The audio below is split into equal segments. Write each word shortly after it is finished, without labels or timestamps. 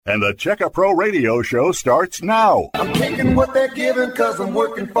And the Checka Pro Radio Show starts now. I'm taking what they're giving because I'm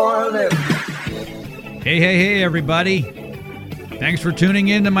working for a living. Hey, everybody. Thanks for tuning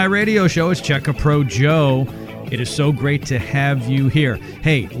in to my radio show. It's Checka Pro Joe. It is so great to have you here.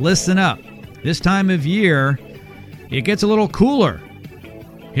 Hey, listen up. This time of year, it gets a little cooler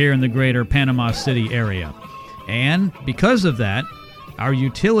here in the greater Panama City area. And because of that, our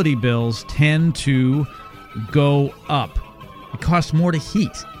utility bills tend to go up. It costs more to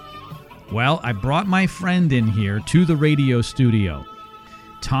heat. Well, I brought my friend in here to the radio studio.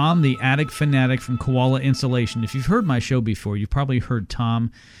 Tom, the attic fanatic from Koala Insulation. If you've heard my show before, you've probably heard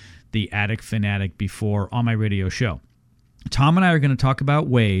Tom, the attic fanatic, before on my radio show. Tom and I are going to talk about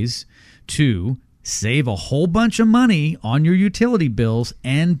ways to save a whole bunch of money on your utility bills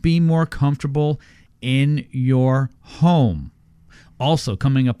and be more comfortable in your home. Also,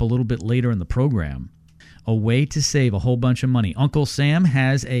 coming up a little bit later in the program, a way to save a whole bunch of money. Uncle Sam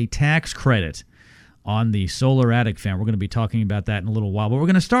has a tax credit on the solar attic fan. We're going to be talking about that in a little while. But we're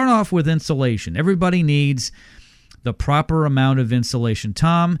going to start off with insulation. Everybody needs the proper amount of insulation.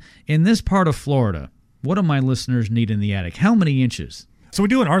 Tom, in this part of Florida, what do my listeners need in the attic? How many inches? So we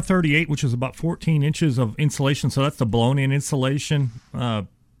do an R38, which is about 14 inches of insulation. So that's the blown-in insulation.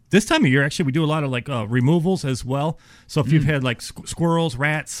 This time of year, actually, we do a lot of removals as well. So if you've had squirrels,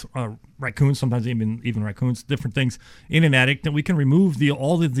 rats, raccoons, sometimes even raccoons, different things in an attic, then we can remove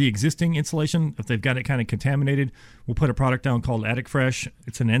all of the existing insulation. If they've got it kind of contaminated, we'll put a product down called Attic Fresh.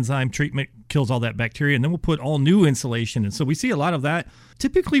 It's an enzyme treatment, kills all that bacteria, and then we'll put all new insulation. And so we see a lot of that.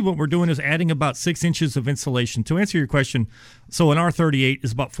 Typically what we're doing is adding about 6 inches of insulation. To answer your question, so an R38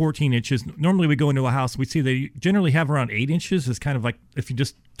 is about 14 inches. Normally we go into a house, we see they generally have around 8 inches. It's kind of like if you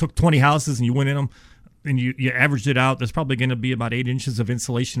just took 20 houses and you went in them, and you averaged it out, there's probably going to be about 8 inches of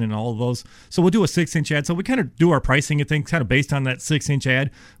insulation in all of those. So we'll do a 6-inch ad. So we kind of do our pricing and things kind of based on that 6-inch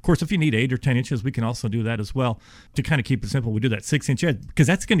ad. Of course, if you need 8 or 10 inches, we can also do that as well. To kind of keep it simple, we do that 6-inch ad because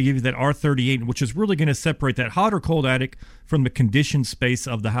that's going to give you that R38, which is really going to separate that hot or cold attic from the conditioned space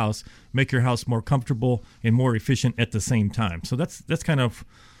of the house, make your house more comfortable and more efficient at the same time. So that's kind of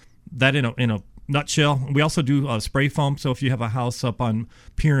that in a nutshell. We also do spray foam. So if you have a house up on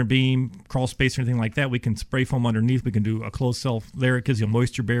pier and beam, crawl space, or anything like that, we can spray foam underneath. We can do a closed cell there. It gives you a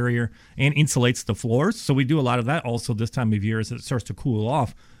moisture barrier and insulates the floors. So we do a lot of that also this time of year as it starts to cool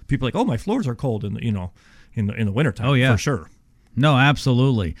off. People are like, oh, my floors are cold in the wintertime. Oh, yeah. For sure. No,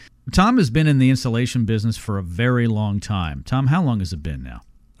 absolutely. Tom has been in the insulation business for a very long time. Tom, how long has it been now?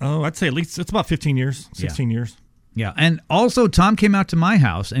 Oh, I'd say at least it's about 15 years, 16 years. Yeah, and also Tom came out to my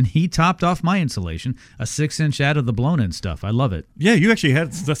house, and he topped off my insulation, a 6-inch out of the blown-in stuff. I love it. Yeah, you actually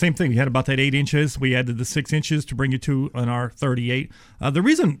had the same thing. You had about that 8 inches. We added the 6 inches to bring you to an R38. The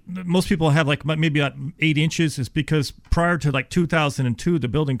reason most people have maybe about 8 inches is because prior to 2002, the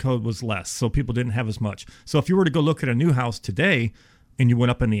building code was less, so people didn't have as much. So if you were to go look at a new house today and you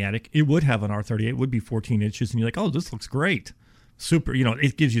went up in the attic, it would have an R38. It would be 14 inches, and you're like, oh, this looks great. Super,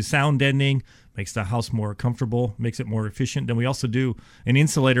 it gives you sound deadening, makes the house more comfortable, makes it more efficient. Then we also do an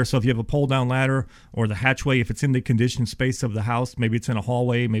insulator. So if you have a pull-down ladder or the hatchway, if it's in the conditioned space of the house, maybe it's in a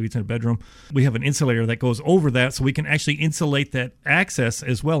hallway, maybe it's in a bedroom, we have an insulator that goes over that so we can actually insulate that access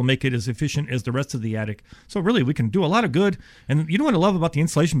as well, make it as efficient as the rest of the attic. So really, we can do a lot of good. And you know what I love about the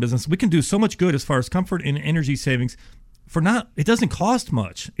insulation business? We can do so much good as far as comfort and energy savings. It doesn't cost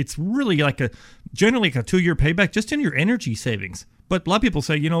much. It's really generally a 2-year payback just in your energy savings. But a lot of people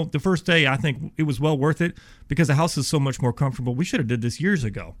say, the first day, I think it was well worth it because the house is so much more comfortable. We should have did this years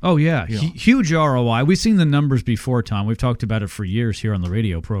ago. Oh, yeah. Huge ROI. We've seen the numbers before, Tom. We've talked about it for years here on the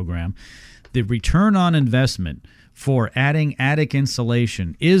radio program. The return on investment for adding attic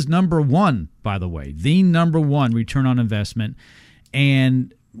insulation is number one, by the way. The number one return on investment.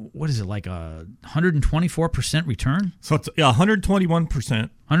 And what is it, like a 124% return? So it's 121%.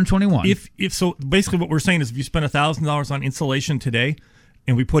 121. If so, basically what we're saying is if you spend $1,000 on insulation today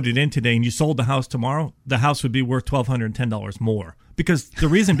and we put it in today and you sold the house tomorrow, the house would be worth $1,210 more. Because the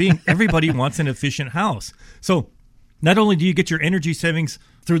reason being, everybody wants an efficient house. So not only do you get your energy savings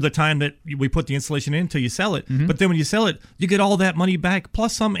through the time that we put the insulation in until you sell it, but then when you sell it, you get all that money back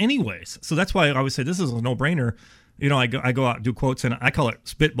plus some anyways. So that's why I always say this is a no-brainer. I go out and do quotes, and I call it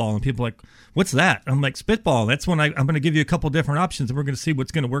spitball, and people are like, what's that? I'm like, spitball. That's when I'm going to give you a couple different options, and we're going to see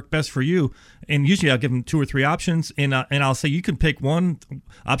what's going to work best for you. And usually I'll give them 2 or 3 options, and I'll say you can pick one,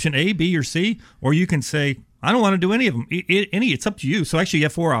 option A, B, or C, or you can say, I don't want to do any of them. It's up to you. So actually you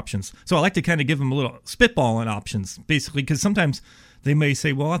have 4 options. So I like to kind of give them a little spitball on options, basically, because sometimes they may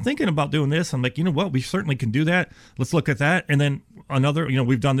say, well, I'm thinking about doing this. I'm like, you know what? We certainly can do that. Let's look at that. And then another,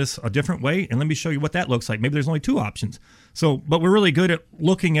 we've done this a different way, and let me show you what that looks like. Maybe there's only 2 options. So, but we're really good at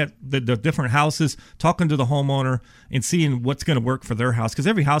looking at the different houses, talking to the homeowner, and seeing what's going to work for their house, because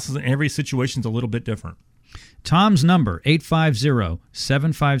every house and every situation is a little bit different. Tom's number,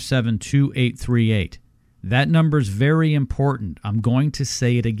 850-757-2838. That number is very important. I'm going to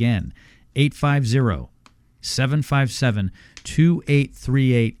say it again.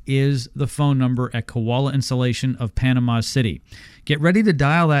 850-757-2838 is the phone number at Koala Insulation of Panama City. Get ready to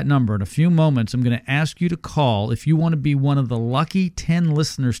dial that number. In a few moments, I'm going to ask you to call if you want to be one of the lucky 10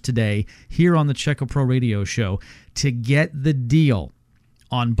 listeners today here on the Checka Pro Radio Show to get the deal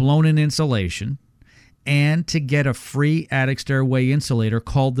on blown-in insulation and to get a free attic stairway insulator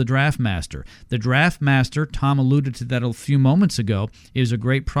called the DraftMaster. The DraftMaster, Tom alluded to that a few moments ago, is a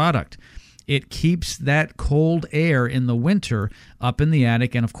great product. It keeps that cold air in the winter up in the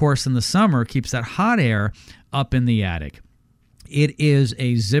attic, and of course in the summer keeps that hot air up in the attic. It is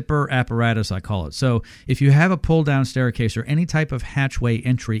a zipper apparatus, I call it. So if you have a pull-down staircase or any type of hatchway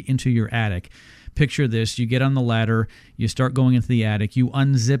entry into your attic, picture this. You get on the ladder, you start going into the attic, you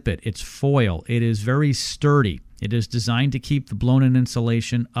unzip it. It's foil. It is very sturdy. It is designed to keep the blown-in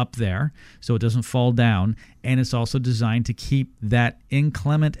insulation up there so it doesn't fall down, and it's also designed to keep that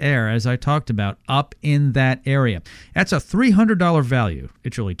inclement air, as I talked about, up in that area. That's a $300 value.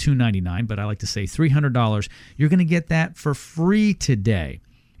 It's really $299, but I like to say $300. You're going to get that for free today.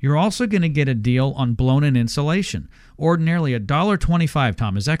 You're also going to get a deal on blown-in insulation. Ordinarily $1.25,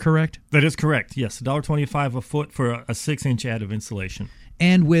 Tom. Is that correct? That is correct, yes. $1.25 a foot for a 6-inch ad of insulation.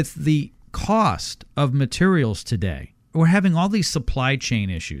 And with the cost of materials today, we're having all these supply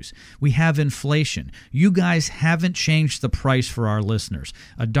chain issues. We have inflation. You guys haven't changed the price for our listeners,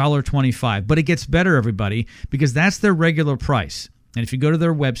 $1.25. But it gets better, everybody, because that's their regular price. And if you go to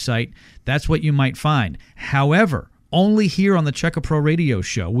their website, that's what you might find. However, only here on the Checka Pro Radio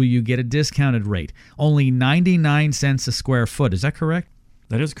Show will you get a discounted rate. Only 99 cents a square foot. Is that correct?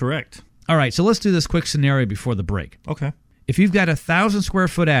 That is correct. All right, so let's do this quick scenario before the break. Okay. If you've got a 1,000 square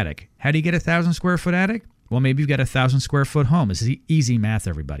foot attic, how do you get a 1,000 square foot attic? Well, maybe you've got a 1,000 square foot home. This is easy math,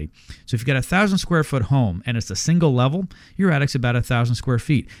 everybody. So if you've got a 1,000 square foot home and it's a single level, your attic's about 1,000 square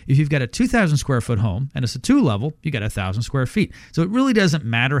feet. If you've got a 2,000 square foot home and it's a 2-level, you got 1,000 square feet. So it really doesn't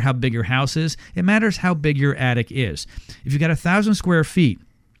matter how big your house is. It matters how big your attic is. If you've got 1,000 square feet,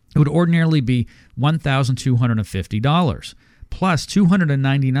 it would ordinarily be $1,250 plus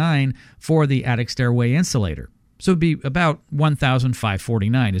 $299 for the attic stairway insulator. So it'd be about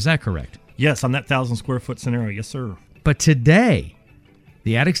 $1,549. Is that correct? Yes, on that 1,000 square foot scenario, yes, sir. But today,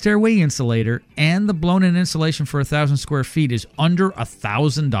 the attic stairway insulator and the blown-in insulation for 1,000 square feet is under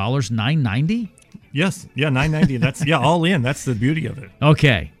 $1,000, $990? Yes, yeah, $990. That's all in. That's the beauty of it.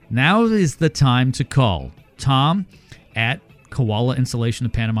 Okay, now is the time to call Tom at Koala Insulation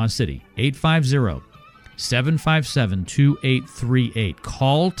of Panama City, 850-757-2838.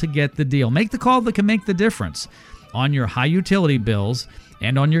 Call to get the deal. Make the call that can make the difference on your high utility bills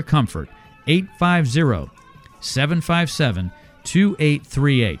and on your comfort.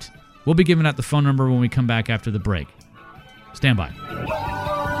 850-757-2838. We'll be giving out the phone number when we come back after the break. Stand by.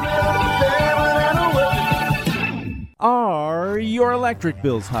 Are your electric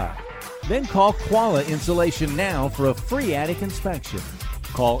bills high? Then call Koala Insulation now for a free attic inspection.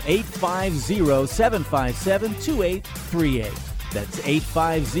 Call 850-757-2838. That's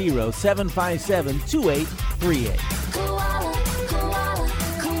 850-757-2838. Koala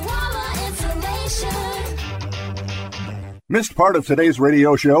Insulation. Missed part of today's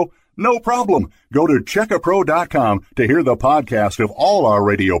radio show? No problem. Go to checkapro.com to hear the podcast of all our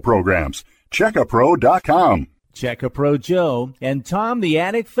radio programs. Checkapro.com. Checka Pro Joe and Tom the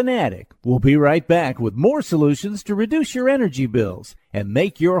Attic Fanatic will be right back with more solutions to reduce your energy bills and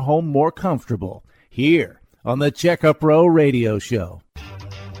make your home more comfortable here on the Checka Pro Radio Show.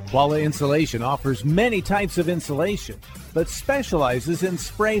 Koala Insulation offers many types of insulation, but specializes in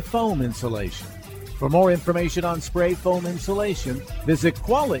spray foam insulation. For more information on spray foam insulation, visit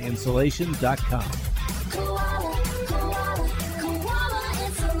koalainsulation.com. Koala Insulation.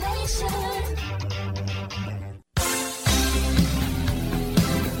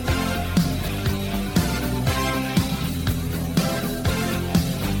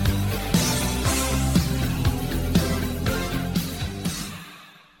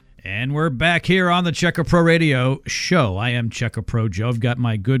 And we're back here on the Checka Pro Radio Show. I am Checka Pro Joe. I've got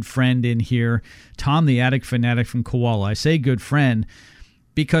my good friend in here, Tom the Attic Fanatic from Koala. I say good friend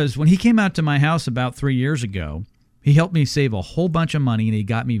because when he came out to my house about 3 years ago, he helped me save a whole bunch of money and he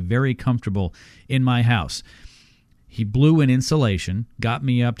got me very comfortable in my house. He blew in insulation, got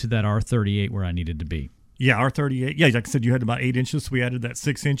me up to that R38 where I needed to be. Yeah, R38. Yeah, like I said, you had about 8 inches. So we added that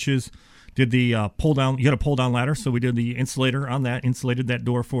 6 inches. Did the pull down. You had a pull down ladder, so we did the insulator on that, insulated that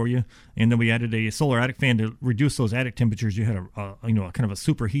door for you, and then we added a solar attic fan to reduce those attic temperatures. You had a kind of a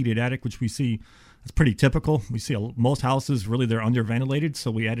superheated attic, which we see it's pretty typical. We see most houses really they're under ventilated,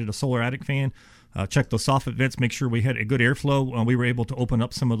 so we added a solar attic fan. Checked those soffit vents, make sure we had a good airflow. We were able to open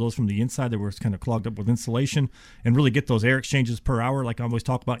up some of those from the inside that were kind of clogged up with insulation, and really get those air exchanges per hour, like I always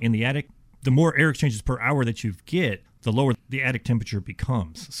talk about in the attic. The more air exchanges per hour that you get, the lower the attic temperature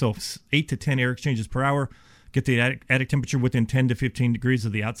becomes. So 8 to 10 air exchanges per hour, get the attic temperature within 10 to 15 degrees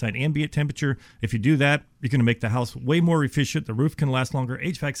of the outside ambient temperature. If you do that, you're going to make the house way more efficient. The roof can last longer,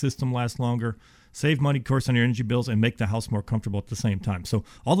 HVAC system lasts longer, save money, of course, on your energy bills, and make the house more comfortable at the same time. So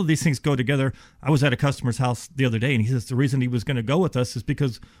all of these things go together. I was at a customer's house the other day, and he says the reason he was going to go with us is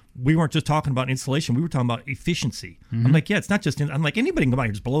because we weren't just talking about insulation. We were talking about efficiency. I'm like, yeah, it's not just, I'm like, anybody can come out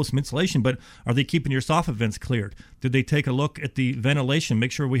here and just blow some insulation, but are they keeping your soffit vents cleared? Did they take a look at the ventilation,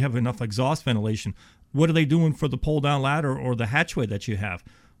 make sure we have enough exhaust ventilation? What are they doing for the pull-down ladder or the hatchway that you have?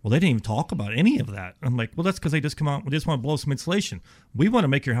 Well, they didn't even talk about any of that. I'm like, well, that's because they just come out, we just want to blow some insulation. We want to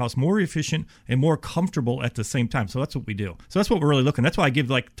make your house more efficient and more comfortable at the same time. So that's what we do. So that's what we're really looking. That's why I give,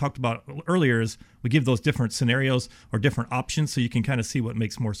 like talked about earlier, is we give those different scenarios or different options so you can kind of see what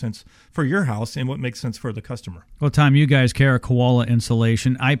makes more sense for your house and what makes sense for the customer. Well, Tom, you guys care Koala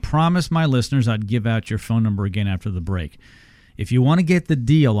Insulation. I promised my listeners I'd give out your phone number again after the break. If you want to get the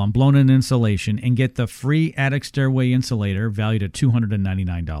deal on blown-in insulation and get the free attic stairway insulator valued at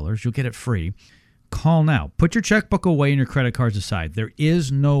 $299, you'll get it free. Call now. Put your checkbook away and your credit cards aside. There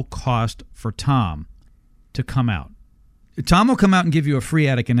is no cost for Tom to come out. Tom will come out and give you a free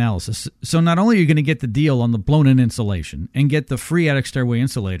attic analysis. So not only are you going to get the deal on the blown-in insulation and get the free attic stairway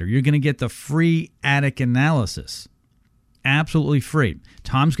insulator, you're going to get the free attic analysis. Absolutely free.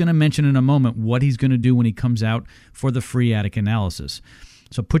 Tom's going to mention in a moment what he's going to do when he comes out for the free attic analysis.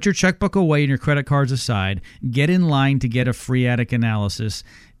 So put your checkbook away and your credit cards aside. Get in line to get a free attic analysis,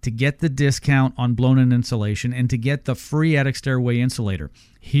 to get the discount on blown-in insulation, and to get the free attic stairway insulator.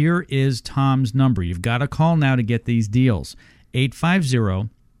 Here is Tom's number. You've got to call now to get these deals.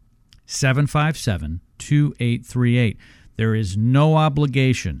 850-757-2838. There is no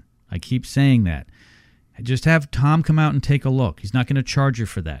obligation. I keep saying that. Just have Tom come out and take a look. He's not going to charge you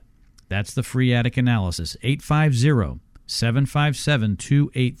for that. That's the free attic analysis.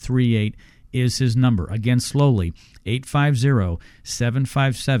 850-757-2838 is his number. Again, slowly,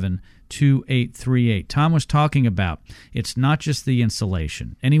 850-757-2838. Tom was talking about it's not just the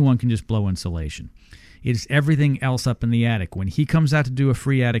insulation. Anyone can just blow insulation. It's everything else up in the attic. When he comes out to do a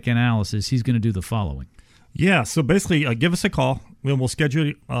free attic analysis, he's going to do the following. Yeah, so basically, give us a call. We'll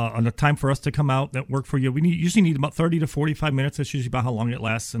schedule on a time for us to come out that work for you. We usually need about 30 to 45 minutes. That's usually about how long it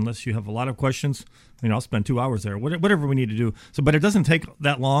lasts, unless you have a lot of questions. I'll spend 2 hours there, whatever we need to do. So, but it doesn't take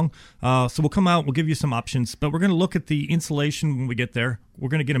that long. So we'll come out, we'll give you some options, but we're going to look at the insulation when we get there. We're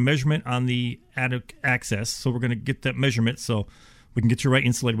going to get a measurement on the attic access, so we're going to get that measurement so we can get you right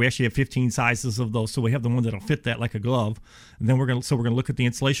insulated. We actually have 15 sizes of those, so we have the one that'll fit that like a glove. And then we're going to look at the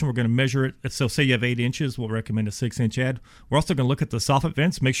insulation. We're going to measure it. So say you have 8 inches, we'll recommend a 6-inch add. We're also going to look at the soffit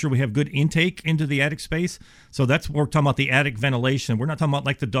vents, make sure we have good intake into the attic space. So that's what we're talking about, the attic ventilation. We're not talking about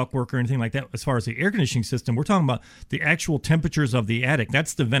like the ductwork or anything like that. As far as the air conditioning system, we're talking about the actual temperatures of the attic.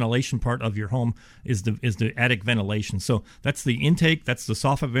 That's the ventilation part of your home, is the attic ventilation. So that's the intake, that's the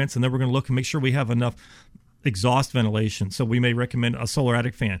soffit vents, and then we're going to look and make sure we have enough exhaust ventilation. So we may recommend a solar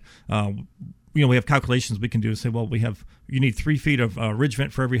attic fan. We have calculations we can do to say, well, you need 3 feet of ridge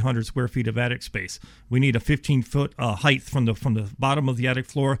vent for every 100 square feet of attic space. We need a 15-foot height from the bottom of the attic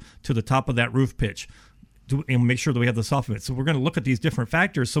floor to the top of that roof pitch, and make sure that we have the soffit vent. So we're going to look at these different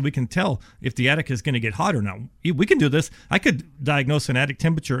factors so we can tell if the attic is going to get hot or not. We can do this. I could diagnose an attic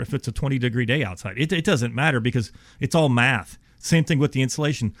temperature if it's a 20-degree day outside. It doesn't matter because it's all math. Same thing with the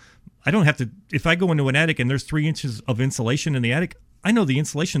insulation. I don't have to, if I go into an attic and there's 3 inches of insulation in the attic, I know the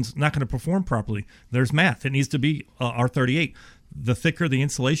insulation's not going to perform properly. There's math. It needs to be R38. The thicker the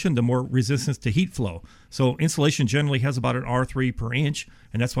insulation, the more resistance to heat flow. So insulation generally has about an R3 per inch,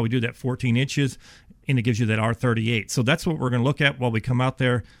 and that's why we do that 14 inches, and it gives you that R38. So that's what we're going to look at while we come out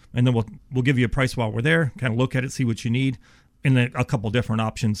there, and then we'll give you a price while we're there, kind of look at it, see what you need, and then a couple different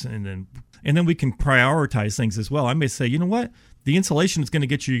options, and then we can prioritize things as well. I may say, you know what? The insulation is going to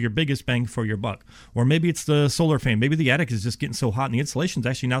get you your biggest bang for your buck. Or maybe it's the solar fan. Maybe the attic is just getting so hot and the insulation is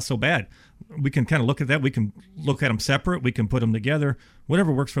actually not so bad. We can kind of look at that. We can look at them separate. We can put them together.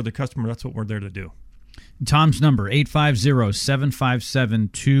 Whatever works for the customer, that's what we're there to do. Tom's number,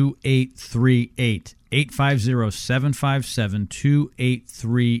 850-757-2838.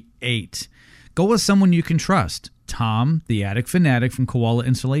 850-757-2838. Go with someone you can trust. Tom, the Attic Fanatic from Koala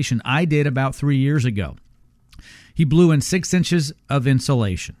Insulation. I did about 3 years ago. He blew in 6 inches of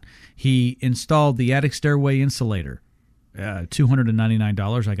insulation. He installed the attic stairway insulator.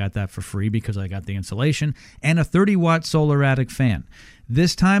 $299. I got that for free because I got the insulation. And a 30-watt solar attic fan.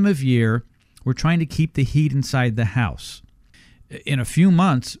 This time of year, we're trying to keep the heat inside the house. In a few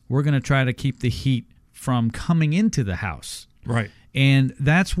months, we're going to try to keep the heat from coming into the house. Right. And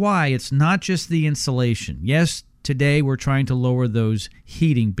that's why it's not just the insulation. Yes, today we're trying to lower those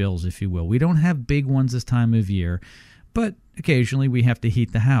heating bills, if you will. We don't have big ones this time of year, but occasionally we have to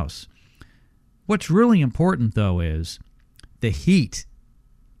heat the house. What's really important, though, is the heat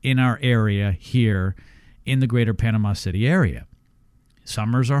in our area here in the greater Panama City area.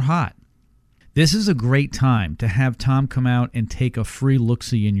 Summers are hot. This is a great time to have Tom come out and take a free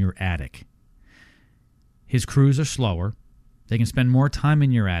look-see in your attic. His crews are slower. They can spend more time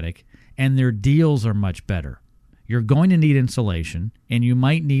in your attic, and their deals are much better. You're going to need insulation, and you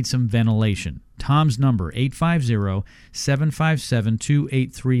might need some ventilation. Tom's number,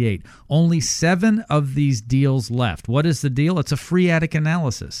 850-757-2838. Only 7 of these deals left. What is the deal? It's a free attic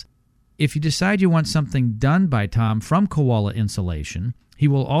analysis. If you decide you want something done by Tom from Koala Insulation, he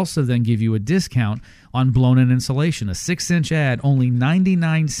will also then give you a discount on blown-in insulation. A 6-inch ad, only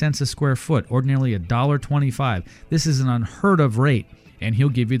 99 cents a square foot, ordinarily $1.25. This is an unheard of rate, and he'll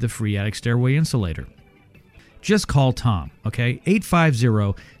give you the free attic stairway insulator. Just call Tom, okay?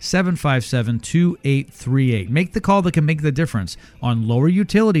 850-757-2838. Make the call that can make the difference on lower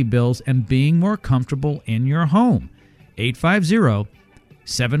utility bills and being more comfortable in your home.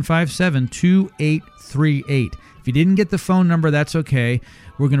 850-757-2838. If you didn't get the phone number, that's okay.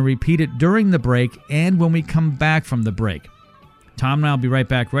 We're going to repeat it during the break and when we come back from the break. Tom and I will be right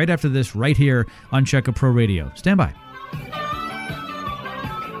back right after this, right here on Checka Pro Radio. Stand by.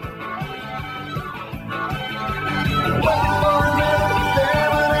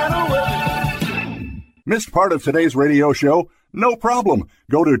 Missed part of today's radio show? No problem.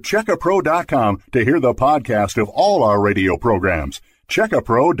 Go to checkapro.com to hear the podcast of all our radio programs.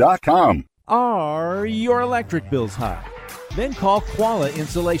 Checkapro.com. Are your electric bills high? Then call Koala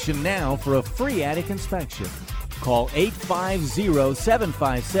Insulation now for a free attic inspection. Call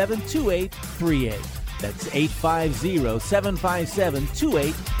 850-757-2838. That's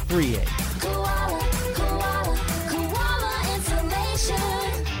 850-757-2838. Koala, koala, koala insulation.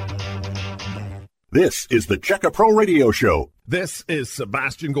 This is the Checka Pro Radio Show. This is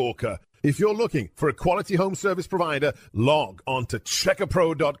Sebastian Gorka. If you're looking for a quality home service provider, log on to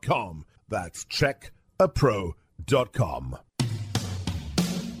checkapro.com. That's checkapro.com.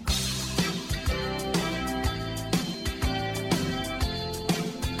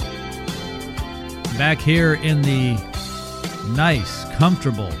 Back here in the nice,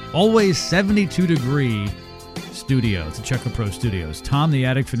 comfortable, always 72-degree studio. It's the Checka Pro Studios. Tom, the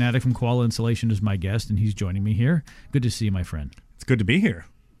Attic Fanatic from Koala Insulation, is my guest, and he's joining me here. Good to see you, my friend. It's good to be here.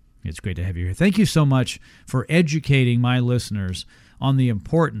 It's great to have you here. Thank you so much for educating my listeners on the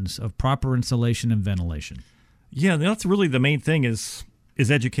importance of proper insulation and ventilation. Yeah, that's really the main thing is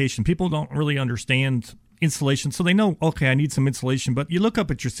education. People don't really understand insulation, so they know, okay, I need some insulation, but you look up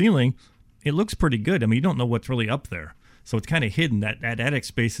at your ceiling, it looks pretty good. I mean, you don't know what's really up there, so it's kind of hidden. That attic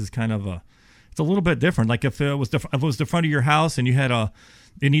space is kind of it's a little bit different. Like if it was the front of your house and you had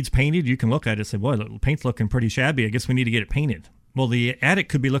it needs painted, you can look at it and say, well, the paint's looking pretty shabby. I guess we need to get it painted. Well, the attic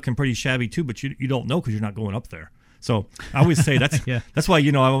could be looking pretty shabby too, but you don't know because you're not going up there. So I always say that's Yeah. That's why,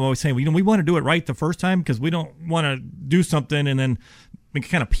 I'm always saying, we want to do it right the first time because we don't want to do something and then we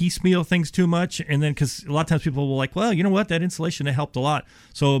kind of piecemeal things too much. And then because a lot of times people will like, well, you know what, that insulation, that helped a lot.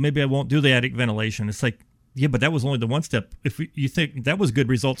 So maybe I won't do the attic ventilation. It's like, yeah, but that was only the one step. If you think that was good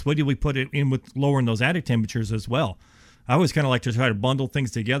results, why do we put it in with lowering those attic temperatures as well? I always kind of like to try to bundle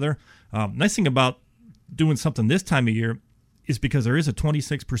things together. Nice thing about doing something this time of year is because there is a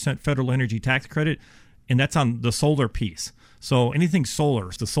 26% federal energy tax credit, and that's on the solar piece. So anything solar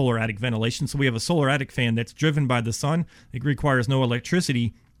is the solar attic ventilation. So we have a solar attic fan that's driven by the sun. It requires no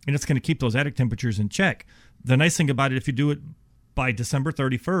electricity, and it's going to keep those attic temperatures in check. The nice thing about it, if you do it by December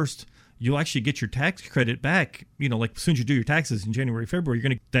 31st, you'll actually get your tax credit back. Like as soon as you do your taxes in January, February, you're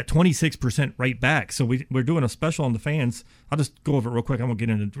going to get that 26% right back. So we're doing a special on the fans. I'll just go over it real quick. I won't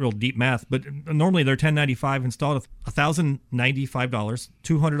get into real deep math, but normally they're $1,095 installed, $1,095,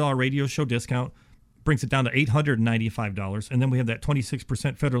 $200 radio show discount. brings it down to $895. And then we have that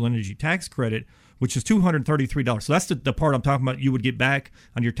 26% federal energy tax credit, which is $233. So that's the part I'm talking about. You would get back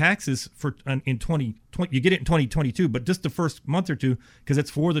on your taxes in 2020. You get it in 2022, but just the first month or two, because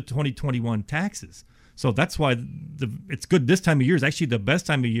it's for the 2021 taxes. So that's why it's good this time of year is actually the best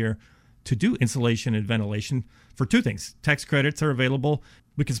time of year to do insulation and ventilation for two things. Tax credits are available.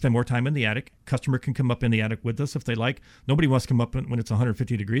 We can spend more time in the attic. Customer can come up in the attic with us if they like. Nobody wants to come up when it's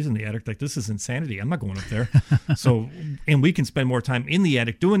 150 degrees in the attic. Like, this is insanity. I'm not going up there. And we can spend more time in the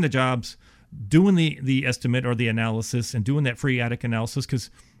attic doing the jobs, doing the estimate or the analysis, and doing that free attic analysis, because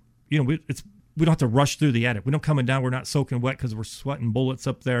we don't have to rush through the attic. We don't coming down. We're not soaking wet because we're sweating bullets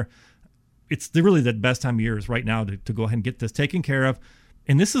up there. It's really the best time of year is right now to go ahead and get this taken care of.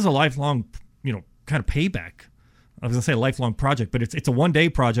 And this is a lifelong, kind of payback. I was going to say a lifelong project, but it's a one-day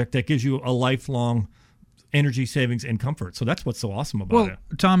project that gives you a lifelong energy savings and comfort. So that's what's so awesome about it. Well,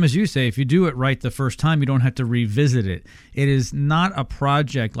 Tom, as you say, if you do it right the first time, you don't have to revisit it. It is not a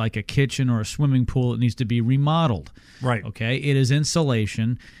project like a kitchen or a swimming pool that needs to be remodeled. Right. Okay? It is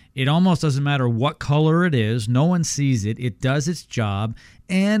insulation. It almost doesn't matter what color it is. No one sees it. It does its job.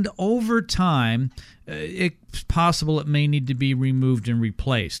 And over time, it's possible it may need to be removed and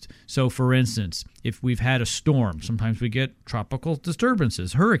replaced. So, for instance, if we've had a storm, sometimes we get tropical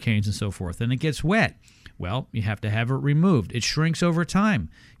disturbances, hurricanes and so forth, and it gets wet. Well, you have to have it removed. It shrinks over time.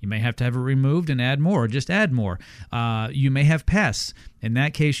 You may have to have it removed and add more, or just add more. You may have pests. In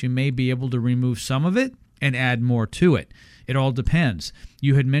that case, you may be able to remove some of it and add more to it. It all depends.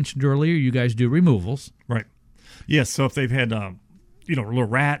 You had mentioned earlier you guys do removals. Right. Yes, so if they've had little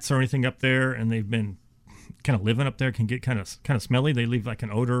rats or anything up there and they've been kind of living up there, can get kind of smelly. They leave like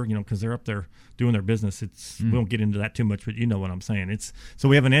an odor, because they're up there doing their business. We won't get into that too much, but you know what I'm saying. So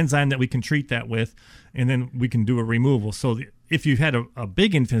we have an enzyme that we can treat that with, and then we can do a removal. So if you've had a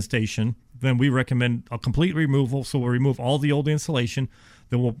big infestation, then we recommend a complete removal. So we'll remove all the old insulation.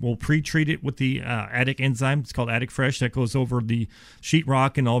 Then we'll pre-treat it with the Attic enzyme. It's called Attic Fresh. That goes over the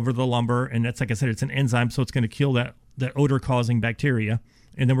sheetrock and over the lumber, and that's, like I said, it's an enzyme, so it's going to kill that odor-causing bacteria.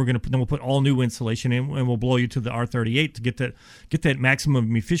 And then we'll put all new insulation in, and we'll blow you to the R38 to get that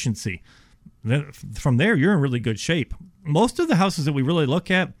maximum efficiency. Then from there, you're in really good shape. Most of the houses that we really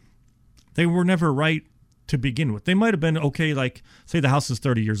look at, they were never right to begin with. They might have been okay, like say the house is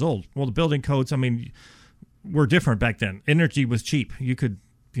 30 years old. Well, the building codes, were different back then. Energy was cheap. You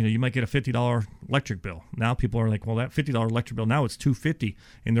might get a $50 electric bill. Now people are like, well, that $50 electric bill, now it's $250,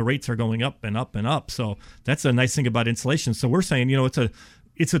 and the rates are going up and up and up. So that's a nice thing about insulation. So we're saying,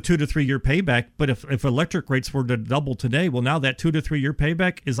 it's a 2 to 3 year payback. But if electric rates were to double today, well, now that 2 to 3 year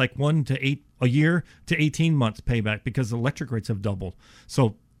payback is like 1 to 8 a year to 18 months payback, because the electric rates have doubled.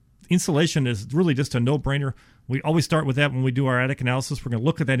 So insulation is really just a no-brainer. We always start with that when we do our attic analysis. We're going to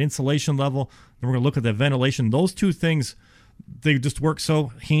look at that insulation level, and we're going to look at the ventilation. Those two things, they just work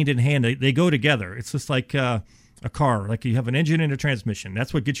so hand in hand. They go together. It's just like a car. Like you have an engine and a transmission.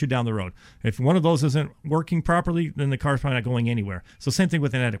 That's what gets you down the road. If one of those isn't working properly, then the car's probably not going anywhere. So same thing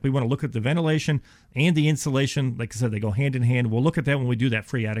with an attic. We want to look at the ventilation and the insulation. Like I said, they go hand in hand. We'll look at that when we do that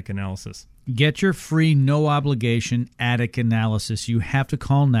free attic analysis. Get your free, no-obligation attic analysis. You have to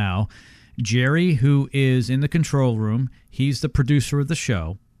call now. Jerry, who is in the control room, he's the producer of the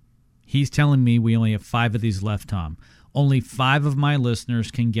show. He's telling me we only have 5 of these left, Tom. Only 5 of my listeners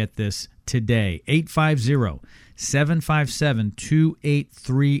can get this today.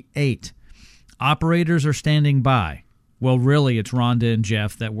 850-757-2838. Operators are standing by. Well, really, it's Rhonda and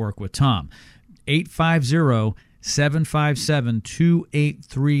Jeff that work with Tom.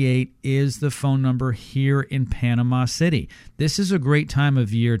 850-757-2838 is the phone number here in Panama City. This is a great time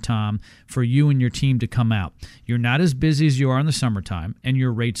of year, Tom, for you and your team to come out. You're not as busy as you are in the summertime, and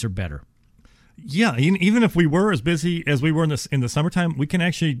your rates are better. Yeah, even if we were as busy as we were in the summertime, we can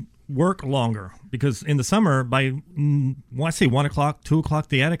actually work longer, because in the summer, by 1 o'clock, 2 o'clock,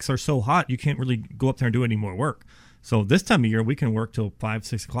 the attics are so hot you can't really go up there and do any more work. So this time of year, we can work till 5,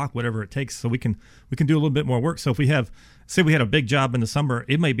 6 o'clock, whatever it takes. So we can do a little bit more work. So if we had a big job in the summer,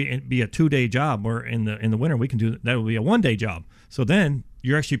 it may be a 2-day job, or in the winter we can do that will be a 1-day job. So then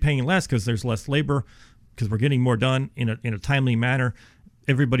you're actually paying less because there's less labor, because we're getting more done in a timely manner.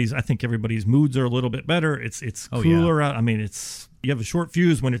 I think everybody's moods are a little bit better. It's cooler out. You have a short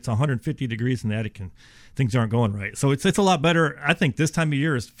fuse when it's 150 degrees in the attic and things aren't going right. So it's a lot better. I think this time of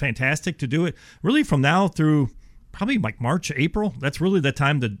year is fantastic to do it. Really, from now through probably like March, April, that's really the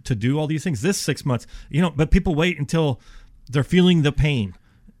time to do all these things. This 6 months, but people wait until they're feeling the pain.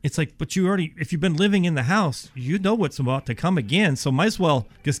 It's like, but you already, if you've been living in the house, you know what's about to come again. So might as well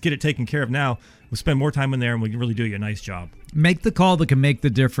just get it taken care of now. We'll spend more time in there and we can really do you a nice job. Make the call that can make the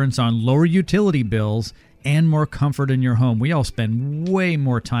difference on lower utility bills and more comfort in your home. We all spend way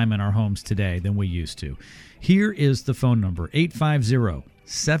more time in our homes today than we used to. Here is the phone number,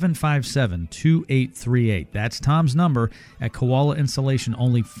 850-757-2838. That's Tom's number at Koala Insulation.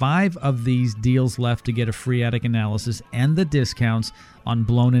 Only 5 of these deals left to get a free attic analysis and the discounts on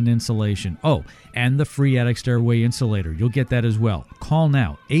blown-in insulation. Oh, and the free attic stairway insulator. You'll get that as well. Call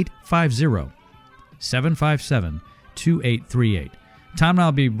now, 850-757-2838. Tom and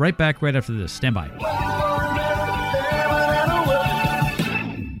I'll be right back right after this. Stand by.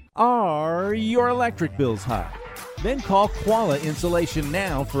 Are your electric bills high? Then call Koala Insulation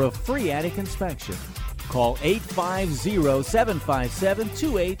now for a free attic inspection. Call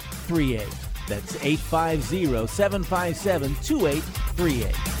 850-757-2838. That's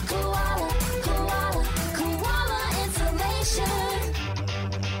 850-757-2838. Koala, koala, koala insulation.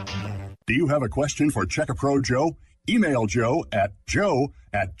 Do you have a question for Check-A-Pro Joe? Email Joe at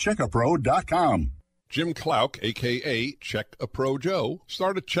joe@checkapro.com. Jim Clouk, a.k.a. Check-A-Pro Joe,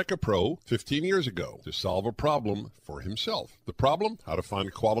 started Check-A-Pro 15 years ago to solve a problem for himself. The problem? How to find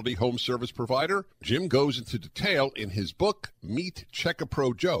a quality home service provider? Jim goes into detail in his book, Meet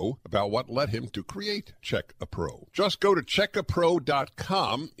Check-A-Pro Joe, about what led him to create Check-A-Pro. Just go to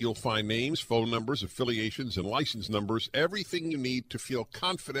checkapro.com. You'll find names, phone numbers, affiliations, and license numbers, everything you need to feel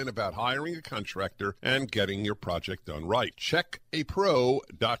confident about hiring a contractor and getting your project done right.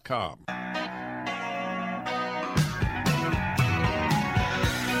 Checkapro.com.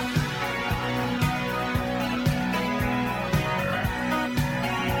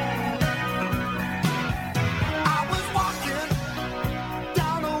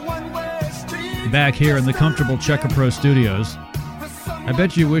 Back here in the comfortable Check-A-Pro studios. I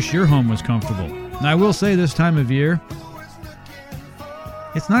bet you wish your home was comfortable. Now, I will say this time of year,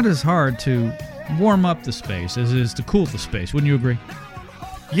 it's not as hard to warm up the space as it is to cool the space. Wouldn't you agree?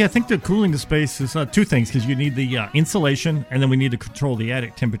 Yeah, I think the cooling the space is 2 things, because you need the insulation, and then we need to control the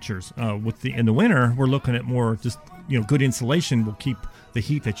attic temperatures. In the winter, we're looking at more just good insulation will keep the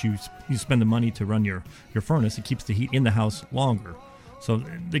heat that you spend the money to run your furnace. It keeps the heat in the house longer. So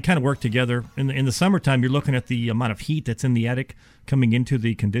they kind of work together. In the summertime, you're looking at the amount of heat that's in the attic coming into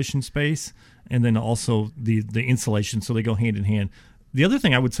the conditioned space, and then also the insulation, so they go hand in hand. The other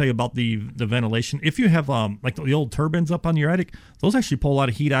thing I would say about the ventilation, if you have like the old turbines up on your attic, those actually pull a lot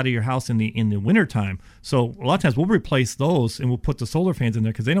of heat out of your house in the wintertime. So a lot of times we'll replace those and we'll put the solar fans in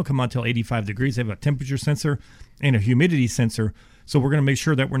there because they don't come on until 85 degrees. They have a temperature sensor and a humidity sensor. So we're going to make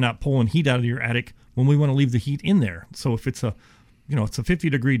sure that we're not pulling heat out of your attic when we want to leave the heat in there. So if it's a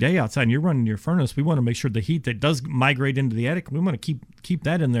 50-degree day outside and you're running your furnace, we want to make sure the heat that does migrate into the attic, we want to keep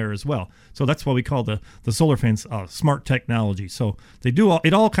that in there as well. So that's why we call the solar fans smart technology. So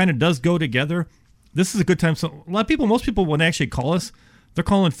it all kind of does go together. This is a good time. So most people when they actually call us, they're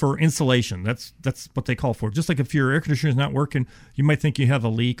calling for insulation. That's what they call for. Just like if your air conditioner is not working, you might think you have a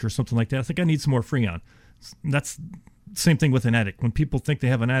leak or something like that. I think I need some more Freon. That's the same thing with an attic. When people think they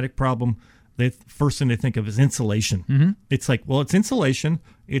have an attic problem, the first thing they think of is insulation. Mm-hmm. It's like, well, it's insulation.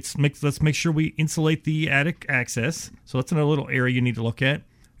 Let's make sure we insulate the attic access. So that's another little area you need to look at.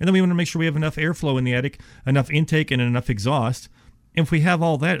 And then we want to make sure we have enough airflow in the attic, enough intake, and enough exhaust. And if we have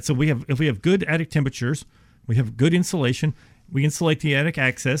all that, if we have good attic temperatures, we have good insulation, we insulate the attic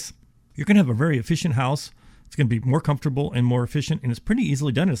access, you're going to have a very efficient house. It's going to be more comfortable and more efficient, and it's pretty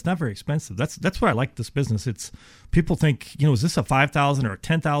easily done. It's not very expensive. That's what I like this business. It's people think, is this a $5,000 or a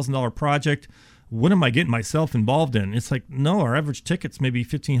 $10,000 project? What am I getting myself involved in? It's like, no, our average ticket's maybe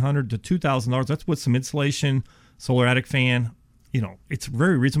 $1,500 to $2,000. That's with some insulation, solar attic fan. It's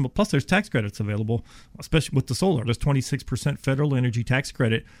very reasonable. Plus, there's tax credits available, especially with the solar. There's 26% federal energy tax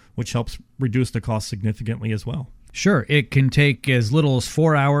credit, which helps reduce the cost significantly as well. Sure, it can take as little as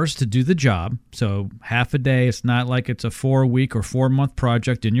 4 hours to do the job. So half a day. It's not like it's a 4-week or 4-month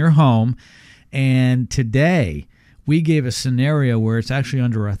project in your home. And today, we gave a scenario where it's actually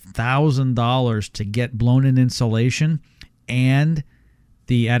under $1,000 to get blown-in insulation and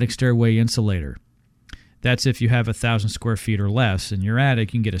the attic stairway insulator. That's if you have 1,000 square feet or less in your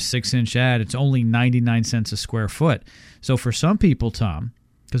attic. You can get a 6-inch ad. It's only 99 cents a square foot. So for some people, Tom,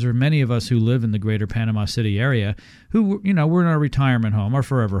 because there are many of us who live in the greater Panama City area who, we're in our retirement home, our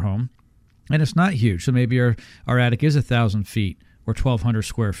forever home, and it's not huge. So maybe our attic is 1,000 feet or 1,200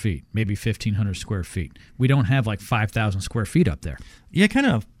 square feet, maybe 1,500 square feet. We don't have like 5,000 square feet up there. Yeah, it kind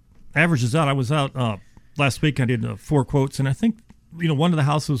of averages out. I was out last week. I did 4 quotes, and I think, one of the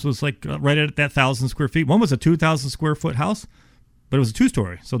houses was like right at that 1,000 square feet. One was a 2,000 square foot house. but it was a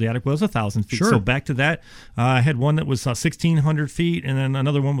 2-story. So the attic was 1,000 feet. Sure. So back to that, I had one that was 1,600 feet, and then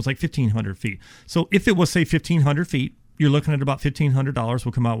another one was like 1,500 feet. So if it was, say, 1,500 feet, you're looking at about $1,500.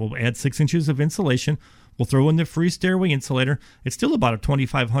 We'll come out, we'll add 6 inches of insulation. We'll throw in the free stairway insulator. It's still about a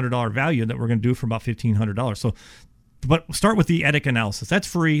 $2,500 value that we're going to do for about $1,500. So, but start with the attic analysis. That's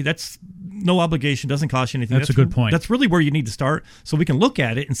free. That's no obligation. Doesn't cost you anything. That's a good point. That's really where you need to start, so we can look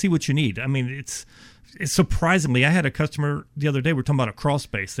at it and see what you need. I mean, it's surprisingly, I had a customer the other day. We're talking about a crawl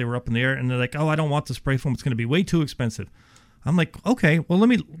space. They were up in the air, and they're like, "Oh, I don't want the spray foam. It's going to be way too expensive." I'm like, "Okay, well, let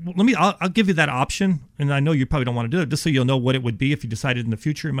me. I'll give you that option, and I know you probably don't want to do it, just so you'll know what it would be if you decided in the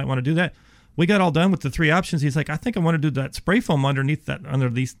future you might want to do that." We got all done with the 3 options. He's like, "I think I want to do that spray foam underneath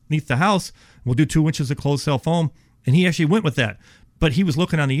the house. We'll do 2 inches of closed cell foam." And he actually went with that. But he was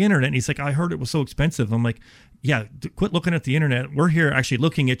looking on the internet, and he's like, "I heard it was so expensive." I'm like, "Yeah, quit looking at the internet. We're here actually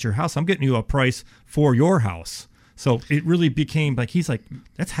looking at your house. I'm getting you a price for your house." So it really became like, he's like,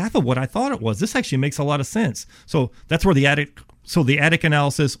 "That's half of what I thought it was. This actually makes a lot of sense." So that's where the attic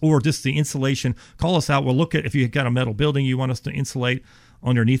analysis or just the insulation, call us out. We'll look at if you've got a metal building you want us to insulate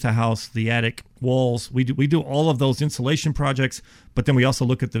underneath the house, the attic walls. We do all of those insulation projects, but then we also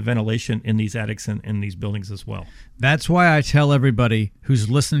look at the ventilation in these attics and in these buildings as well. That's why I tell everybody who's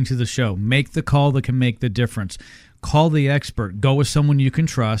listening to the show, make the call that can make the difference. Call the expert. Go with someone you can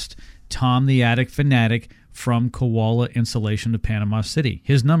trust. Tom, the Attic Fanatic from Koala Insulation of Panama City.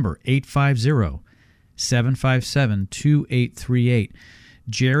 His number, 850-757-2838.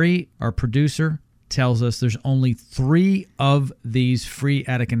 Jerry, our producer, tells us there's only 3 of these free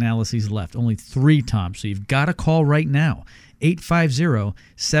attic analyses left. Only 3, Tom. So you've got to call right now.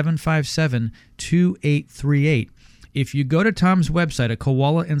 850-757-2838. If you go to Tom's website at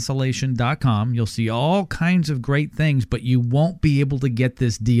koalainsulation.com, you'll see all kinds of great things, but you won't be able to get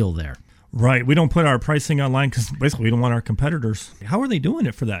this deal there. Right. We don't put our pricing online because basically we don't want our competitors. How are they doing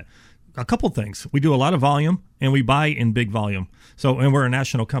it for that? A couple things. We do a lot of volume, and we buy in big volume. And we're a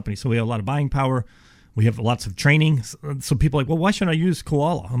national company, so we have a lot of buying power. We have lots of training. So people are like, "Well, why should I use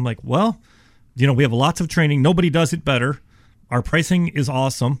Koala?" I'm like, "Well, we have lots of training. Nobody does it better. Our pricing is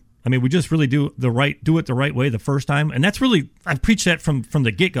awesome. I mean, we just really do it the right way the first time." And that's really, I preach that from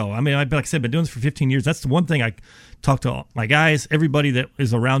the get-go. I mean, like I said, I've been doing this for 15 years. That's the one thing I talk to my guys, everybody that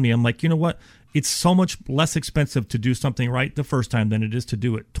is around me. I'm like, you know what? It's so much less expensive to do something right the first time than it is to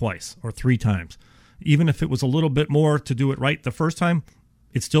do it twice or 3 times. Even if it was a little bit more to do it right the first time,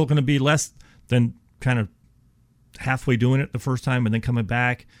 it's still going to be less than kind of halfway doing it the first time and then coming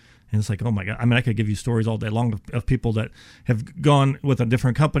back. And it's like, oh my God. I mean, I could give you stories all day long of people that have gone with a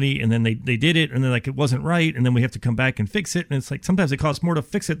different company and then they did it and then like it wasn't right. And then we have to come back and fix it. And it's like, sometimes it costs more to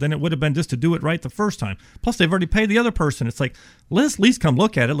fix it than it would have been just to do it right the first time. Plus they've already paid the other person. It's like, let's at least come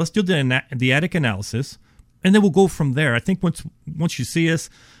look at it. Let's do the attic analysis. And then we'll go from there. I think once you see us,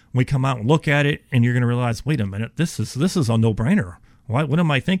 we come out and look at it and you're going to realize, wait a minute, this is a no-brainer. What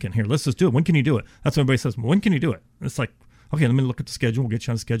am I thinking here? Let's just do it. When can you do it? That's what everybody says. When can you do it? And it's like, okay, let me look at the schedule. We'll get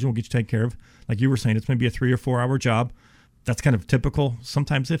you on the schedule. We'll get you taken care of. Like you were saying, it's maybe a 3 or 4 hour job. That's kind of typical.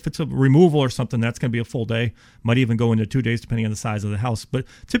 Sometimes if it's a removal or something, that's going to be a full day. Might even go into 2 days depending on the size of the house. But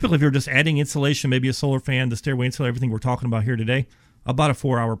typically if you're just adding insulation, maybe a solar fan, the stairway insulator, everything we're talking about here today, about a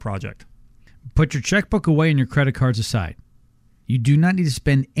 4 hour project. Put your checkbook away and your credit cards aside. You do not need to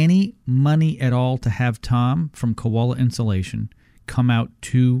spend any money at all to have Tom from Koala Insulation come out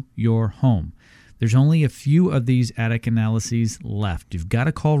to your home. There's only a few of these attic analyses left. You've got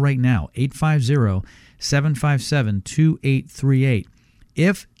to call right now, 850-757-2838.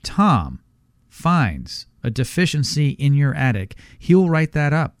 If Tom finds a deficiency in your attic, he'll write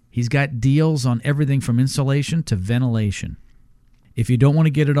that up. He's got deals on everything from insulation to ventilation. If you don't want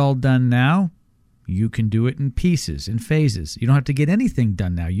to get it all done now, you can do it in pieces, in phases. You don't have to get anything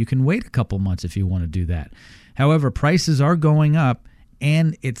done now. You can wait a couple months if you want to do that. However, prices are going up,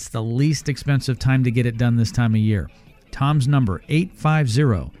 and it's the least expensive time to get it done this time of year. Tom's number,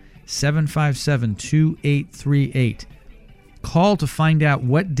 850-757-2838. Call to find out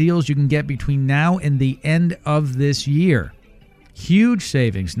what deals you can get between now and the end of this year. Huge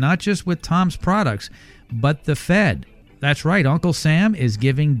savings, not just with Tom's products, but the Fed. That's right, Uncle Sam is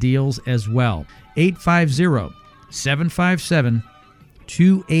giving deals as well.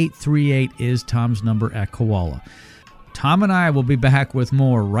 850-757-2838 is Tom's number at Koala. Tom and I will be back with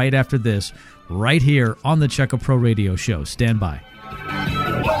more right after this, right here on the Checka Pro Radio Show. Stand by.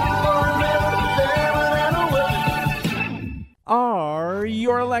 Are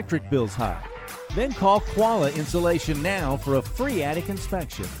your electric bills high? Then call Koala Insulation now for a free attic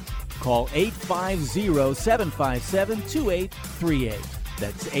inspection. Call 850-757-2838.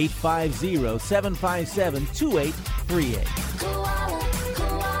 That's 850-757-2838. Koala,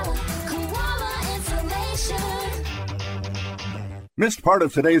 koala, koala insulation. Missed part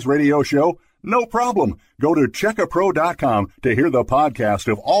of today's radio show? No problem. Go to checkapro.com to hear the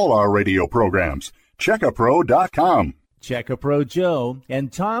podcast of all our radio programs. Checkapro.com. Check-A-Pro Joe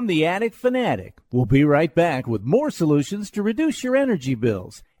and Tom the Attic Fanatic will be right back with more solutions to reduce your energy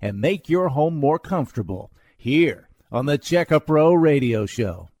bills and make your home more comfortable here on the Check-A-Pro Radio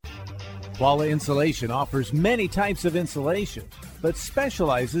Show. Koala Insulation offers many types of insulation, but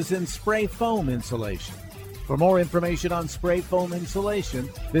specializes in spray foam insulation. For more information on spray foam insulation,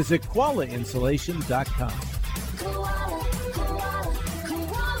 visit koalainsulation.com. Koala, koala,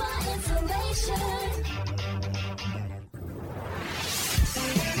 koala insulation.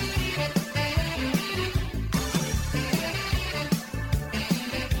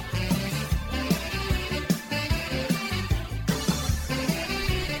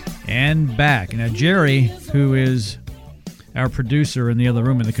 And back. Now, Jerry, who is our producer in the other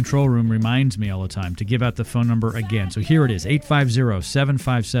room, in the control room, reminds me all the time to give out the phone number again. So here it is,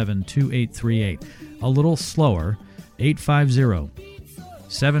 850-757-2838. A little slower,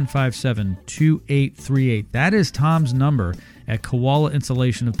 850-757-2838. That is Tom's number at Koala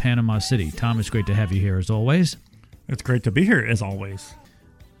Insulation of Panama City. Tom, it's great to have you here as always. It's great to be here, as always.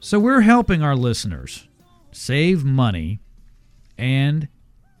 So we're helping our listeners save money and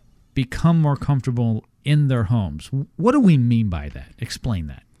become more comfortable in their homes. What do we mean by that? Explain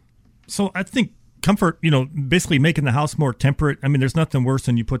that. So I think comfort, basically making the house more temperate. I mean, there's nothing worse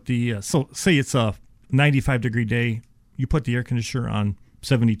than you put so say it's a 95-degree day, you put the air conditioner on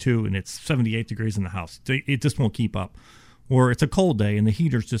 72 and it's 78 degrees in the house. It just won't keep up. Or it's a cold day and the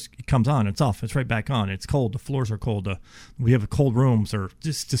heater it comes on, it's off, it's right back on. It's cold, the floors are cold. We have cold rooms, or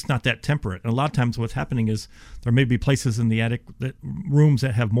just not that temperate. And a lot of times what's happening is there may be places in the attic, rooms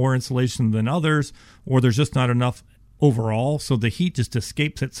that have more insulation than others, or there's just not enough overall. So the heat just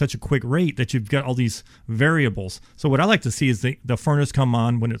escapes at such a quick rate that you've got all these variables. So what I like to see is the furnace come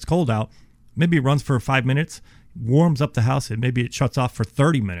on when it's cold out, maybe it runs for 5 minutes, warms up the house, and maybe it shuts off for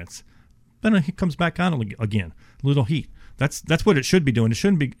 30 minutes. Then it comes back on again, a little heat. That's what it should be doing. It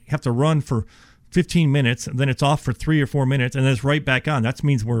shouldn't have to run for 15 minutes, and then it's off for 3 or 4 minutes, and then it's right back on. That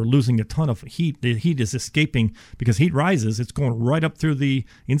means we're losing a ton of heat. The heat is escaping because heat rises. It's going right up through the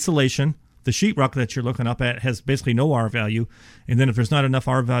insulation. The sheetrock that you're looking up at has basically no R value. And then if there's not enough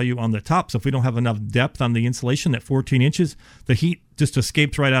R value on the top, so if we don't have enough depth on the insulation, that 14 inches, the heat just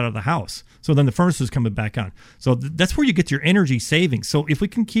escapes right out of the house. So then the furnace is coming back on. So that's where you get your energy savings. So if we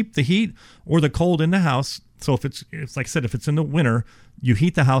can keep the heat or the cold in the house, so if it's like I said, if it's in the winter, you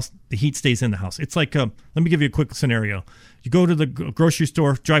heat the house, the heat stays in the house. It's like, let me give you a quick scenario. You go to the grocery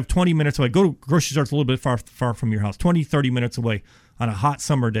store, drive 20 minutes away. Go to grocery store, it's a little bit far from your house, 20, 30 minutes away on a hot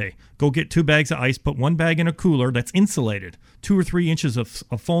summer day. Go get 2 bags of ice, put 1 bag in a cooler that's insulated, 2 or 3 inches of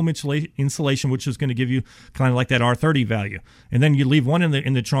foam insulation, which is going to give you kind of like that R30 value. And then you leave one in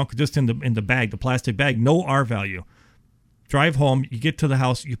the trunk, just in the bag, the plastic bag, no R value. Drive home, you get to the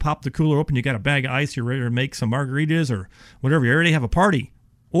house, you pop the cooler open, you got a bag of ice, you're ready to make some margaritas or whatever. You already have a party.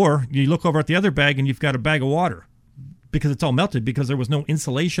 Or you look over at the other bag and you've got a bag of water because it's all melted because there was no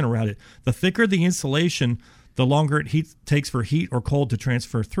insulation around it. The thicker the insulation, the longer it takes for heat or cold to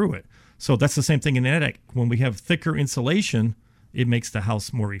transfer through it. So that's the same thing in the attic. When we have thicker insulation, it makes the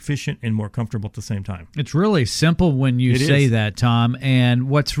house more efficient and more comfortable at the same time. It's really simple when you say that, Tom. And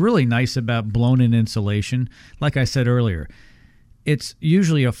what's really nice about blown-in insulation, like I said earlier, it's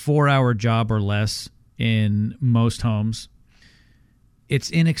usually a 4-hour job or less in most homes. It's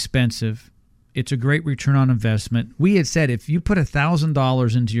inexpensive. It's a great return on investment. We had said if you put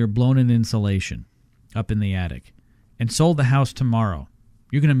 $1,000 into your blown-in insulation up in the attic and sold the house tomorrow,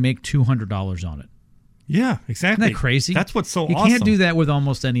 you're going to make $200 on it. Yeah, exactly. Isn't that crazy? That's what's so awesome. You can't do that with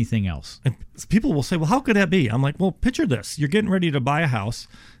almost anything else. And people will say, well, how could that be? I'm like, well, picture this. You're getting ready to buy a house,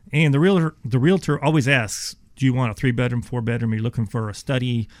 and the realtor always asks, do you want a 3-bedroom, 4-bedroom? Are you looking for a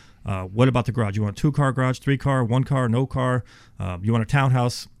study? What about the garage? You want a 2-car garage, 3-car, 1-car, no car? You want a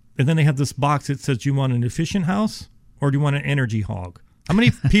townhouse? And then they have this box that says, do you want an efficient house or do you want an energy hog? How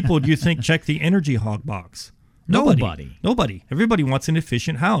many people do you think check the energy hog box? Nobody. Everybody wants an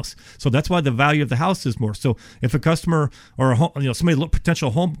efficient house. So that's why the value of the house is more. So if a customer or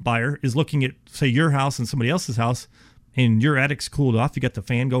potential home buyer is looking at, say, your house and somebody else's house, and your attic's cooled off, you got the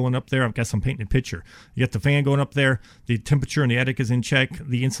fan going up there. I guess I'm painting a picture. You got the fan going up there. The temperature in the attic is in check.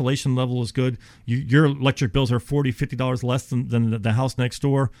 The insulation level is good. Your electric bills are $40, $50 less than the house next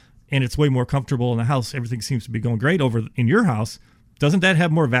door, and it's way more comfortable in the house. Everything seems to be going great over in your house. Doesn't that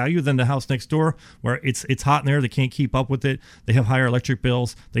have more value than the house next door where it's hot in there, they can't keep up with it, they have higher electric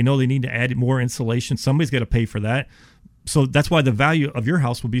bills, they know they need to add more insulation, somebody's got to pay for that. So that's why the value of your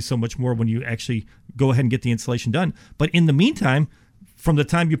house will be so much more when you actually go ahead and get the insulation done. But in the meantime, from the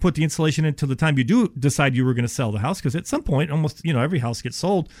time you put the insulation in to the time you do decide you were going to sell the house, because at some point, almost every house gets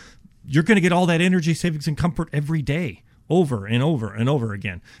sold, you're going to get all that energy savings and comfort every day, over and over and over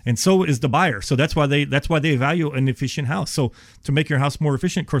again. And so is the buyer. So that's why they value an efficient house. So to make your house more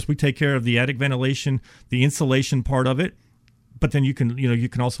efficient, of course, we take care of the attic ventilation, the insulation part of it. But then you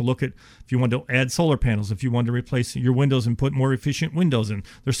can also look at if you want to add solar panels, if you want to replace your windows and put more efficient windows in.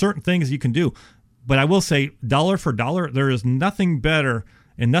 There's certain things you can do. But I will say, dollar for dollar, there is nothing better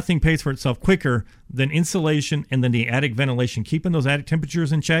and nothing pays for itself quicker than insulation and then the attic ventilation, keeping those attic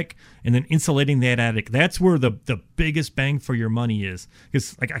temperatures in check and then insulating that attic. That's where the biggest bang for your money is.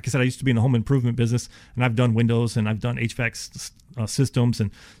 Because like I said, I used to be in the home improvement business, and I've done windows and I've done HVAC systems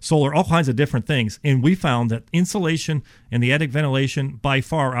and solar, all kinds of different things. And we found that insulation and the attic ventilation by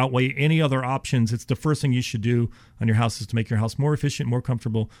far outweigh any other options. It's the first thing you should do on your house is to make your house more efficient, more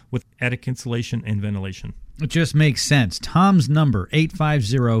comfortable with attic insulation and ventilation. It just makes sense. Tom's number,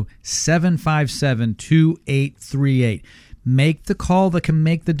 850-757-2838. Make the call that can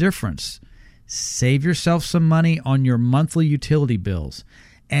make the difference. Save yourself some money on your monthly utility bills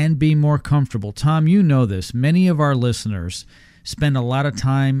and be more comfortable. Tom, you know this. Many of our listeners spend a lot of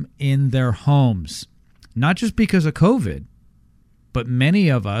time in their homes, not just because of COVID, but many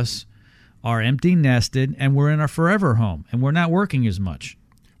of us are empty nested and we're in our forever home and we're not working as much.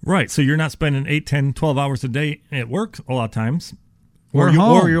 Right. So you're not spending 8, 10, 12 hours a day at work a lot of times. Or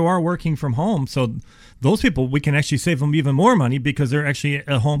you are working from home. So those people, we can actually save them even more money because they're actually at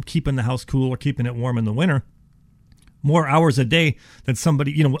home keeping the house cool or keeping it warm in the winter. More hours a day than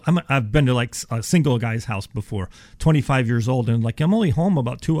somebody, I've been to like a single guy's house before, 25 years old, and like I'm only home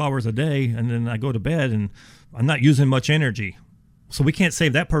about 2 hours a day, and then I go to bed and I'm not using much energy. So we can't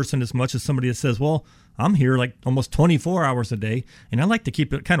save that person as much as somebody that says, well, I'm here like almost 24 hours a day, and I like to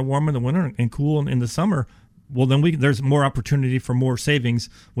keep it kind of warm in the winter and cool in the summer. Well, then there's more opportunity for more savings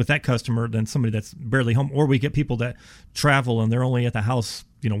with that customer than somebody that's barely home. Or we get people that travel and they're only at the house,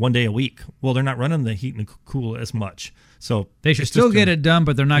 1 day a week. Well, they're not running the heat and cool as much. So they should still get it done,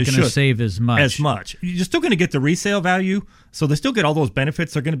 but they're not going to save as much. You're still going to get the resale value, so they still get all those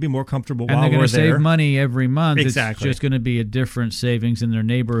benefits. They're going to be more comfortable and while they're we're going to save money every month. Exactly. It's just going to be a different savings than their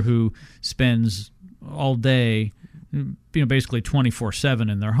neighbor who spends all day, basically 24/7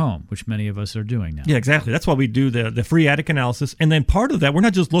 in their home, which many of us are doing now. Yeah, exactly. That's why we do the free attic analysis. And then part of that, we're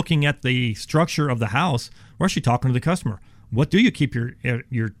not just looking at the structure of the house. We're actually talking to the customer. What do you keep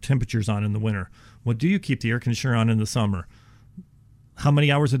your temperatures on in the winter? What do you keep the air conditioner on in the summer? How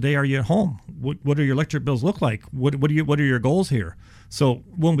many hours a day are you at home? What do your electric bills look like? What are your goals here? So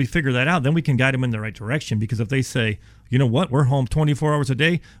when we figure that out, then we can guide them in the right direction. Because if they say, you know what, we're home 24 hours a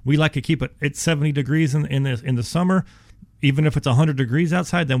day, we like to keep it at 70 degrees in the summer, even if it's 100 degrees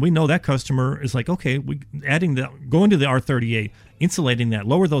outside, then we know that customer is like, okay, going to the R38, insulating that,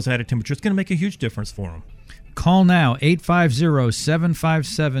 lower those attic temperatures, it's going to make a huge difference for them. Call now,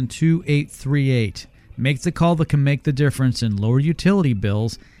 850-757-2838. Make the call that can make the difference in lower utility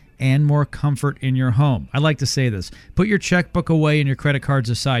bills and more comfort in your home. I like to say this. Put your checkbook away and your credit cards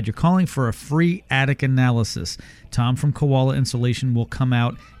aside. You're calling for a free attic analysis. Tom from Koala Insulation will come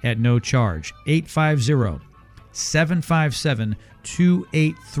out at no charge.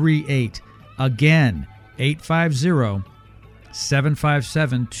 850-757-2838. Again,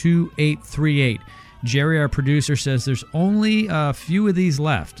 850-757-2838. Jerry, our producer, says there's only a few of these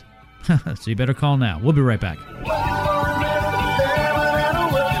left. So you better call now. We'll be right back.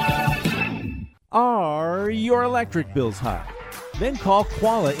 Are your electric bills high? Then call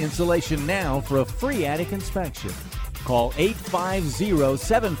Koala Insulation now for a free attic inspection. Call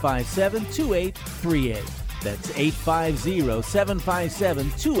 850-757-2838. That's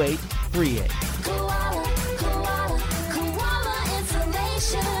 850-757-2838. Koala, koala, koala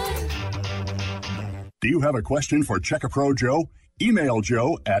insulation. Do you have a question for Checkapro Joe? Email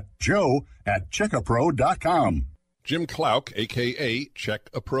Joe at checkapro.com. Jim Clouk, a.k.a.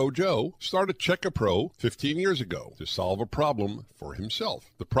 Check-A-Pro Joe, started Check-A-Pro 15 years ago to solve a problem for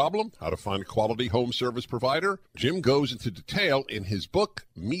himself. The problem? How to find a quality home service provider? Jim goes into detail in his book,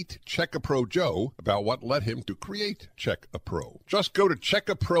 Meet Check-A-Pro Joe, about what led him to create Check-A-Pro. Just go to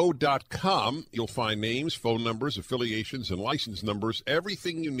checkapro.com. You'll find names, phone numbers, affiliations, and license numbers,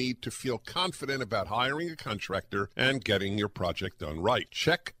 everything you need to feel confident about hiring a contractor and getting your project done right.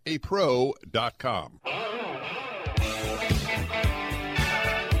 Checkapro.com.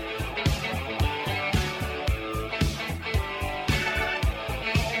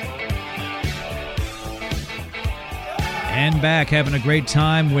 And back having a great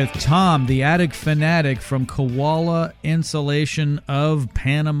time with Tom, the attic fanatic from Koala Insulation of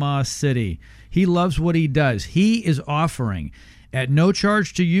Panama City. He loves what he does. He is offering, at no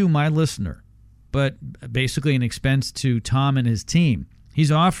charge to you, my listener, but basically an expense to Tom and his team,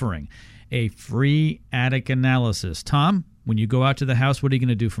 he's offering a free attic analysis. Tom, when you go out to the house, what are you going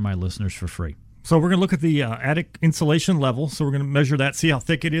to do for my listeners for free? So we're going to look at the attic insulation level. So we're going to measure that, see how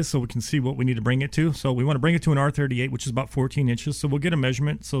thick it is so we can see what we need to bring it to. So we want to bring it to an R38, which is about 14 inches. So we'll get a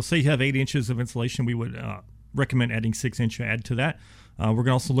measurement. So say you have 8 inches of insulation, we would recommend adding 6 inch add to that. We're going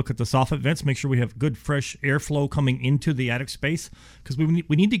to also look at the soffit vents, make sure we have good fresh airflow coming into the attic space, because we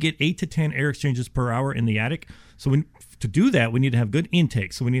need to get 8 to 10 air exchanges per hour in the attic. So to do that, we need to have good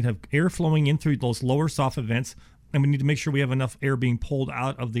intake. So we need to have air flowing in through those lower soffit vents, and we need to make sure we have enough air being pulled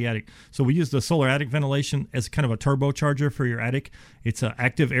out of the attic. So we use the solar attic ventilation as kind of a turbocharger for your attic. It's an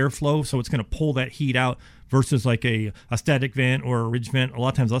active airflow, so it's going to pull that heat out versus like a static vent or a ridge vent. A lot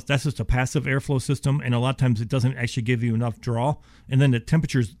of times that's just a passive airflow system, and a lot of times it doesn't actually give you enough draw. And then the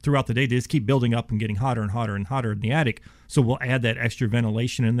temperatures throughout the day, they just keep building up and getting hotter and hotter and hotter in the attic. So we'll add that extra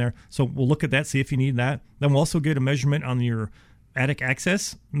ventilation in there. So we'll look at that, see if you need that. Then we'll also get a measurement on your attic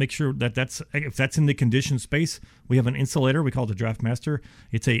access, make sure that if that's in the conditioned space. We have an insulator, we call it the Draft Master.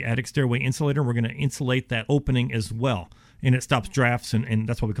 It's a attic stairway insulator. We're going to insulate that opening as well, and it stops drafts, and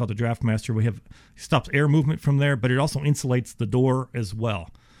that's what we call the Draft Master. Stops air movement from there, but it also insulates the door as well.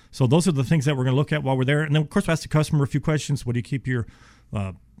 So those are the things that we're going to look at while we're there. And then of course we ask the customer a few questions. What do you keep your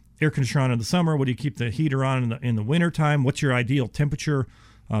air conditioner on in the summer? What do you keep the heater on in the winter time? What's your ideal temperature?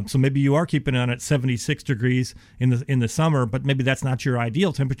 So maybe you are keeping it on at 76 degrees in the summer, but maybe that's not your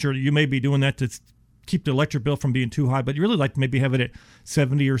ideal temperature. You may be doing that to keep the electric bill from being too high, but you really like to maybe have it at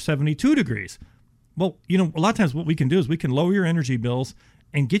 70 or 72 degrees. Well, a lot of times what we can do is we can lower your energy bills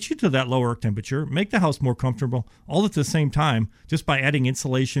and get you to that lower temperature, make the house more comfortable, all at the same time, just by adding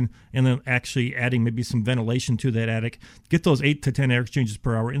insulation and then actually adding maybe some ventilation to that attic. Get those 8 to 10 air exchanges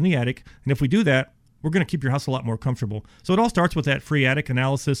per hour in the attic. And if we do that, we're going to keep your house a lot more comfortable. So it all starts with that free attic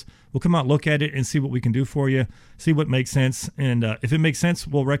analysis. We'll come out, look at it, and see what we can do for you, see what makes sense. And if it makes sense,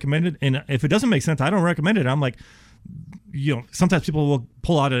 we'll recommend it. And if it doesn't make sense, I don't recommend it. I'm like, sometimes people will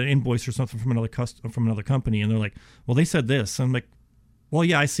pull out an invoice or something from another company, and they're like, well, they said this. I'm like, well,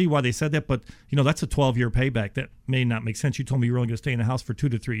 yeah, I see why they said that, but that's a 12-year payback. That may not make sense. You told me you were only going to stay in the house for 2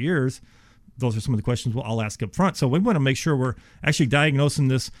 to 3 years. Those are some of the questions I'll ask up front. So we want to make sure we're actually diagnosing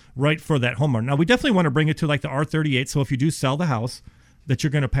this right for that homeowner. Now, we definitely want to bring it to like the R38. So if you do sell the house, that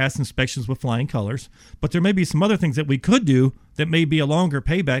you're going to pass inspections with flying colors. But there may be some other things that we could do that may be a longer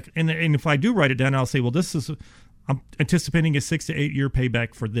payback. And if I do write it down, I'll say, well, I'm anticipating a 6 to 8 year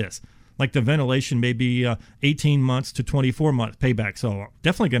payback for this. Like the ventilation may be 18 months to 24 month payback. So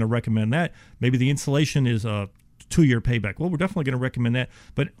definitely going to recommend that. Maybe the insulation is 2-year payback. Well, we're definitely going to recommend that,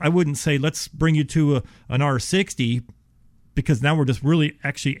 but I wouldn't say let's bring you to an R60, because now we're just really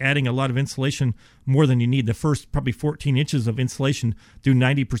actually adding a lot of insulation more than you need. The first probably 14 inches of insulation do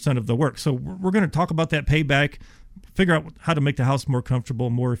 90% of the work. So we're going to talk about that payback, figure out how to make the house more comfortable,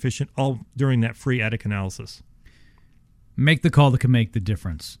 more efficient, all during that free attic analysis. Make the call that can make the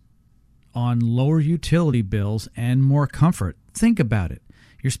difference on lower utility bills and more comfort. Think about it.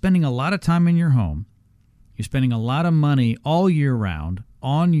 You're spending a lot of time in your home. You're spending a lot of money all year round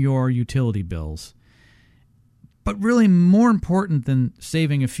on your utility bills. But really more important than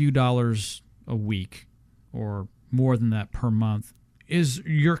saving a few dollars a week or more than that per month is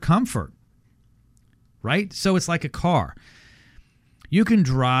your comfort, right? So it's like a car. You can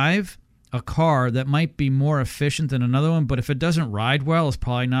drive a car that might be more efficient than another one, but if it doesn't ride well, it's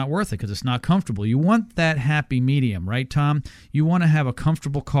probably not worth it because it's not comfortable. You want that happy medium, right, Tom? You want to have a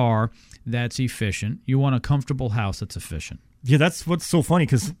comfortable car that's efficient. You want a comfortable house that's efficient. Yeah, that's what's so funny,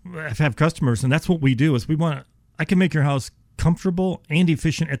 because I have customers, and that's what we do is I can make your house comfortable and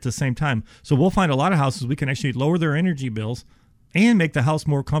efficient at the same time. So we'll find a lot of houses we can actually lower their energy bills and make the house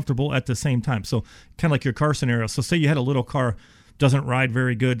more comfortable at the same time. So kind of like your car scenario. So say you had a little car, doesn't ride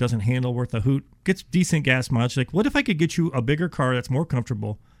very good, doesn't handle worth a hoot, gets decent gas mileage. Like, what if I could get you a bigger car that's more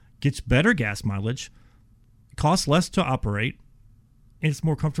comfortable, gets better gas mileage, costs less to operate, and it's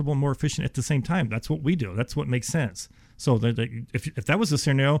more comfortable and more efficient at the same time? That's what we do. That's what makes sense. So if that was the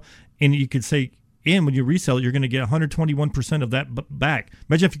scenario, and you could say, and when you resell it, you're going to get 121% of that back.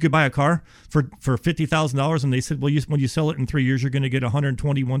 Imagine if you could buy a car for $50,000, and they said, well, when you sell it in 3 years, you're going to get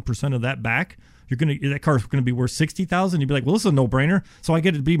 121% of that back. That car's going to be worth $60,000. You'd be like, well, this is a no-brainer. So I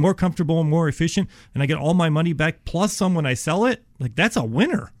get to be more comfortable and more efficient, and I get all my money back plus some when I sell it. Like, that's a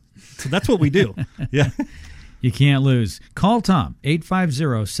winner. So that's what we do. Yeah. You can't lose. Call Tom,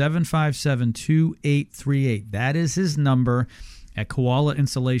 850-757-2838. That is his number at Koala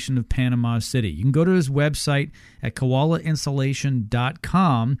Insulation of Panama City. You can go to his website at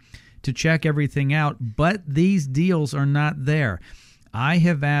koalainsulation.com to check everything out, but these deals are not there. I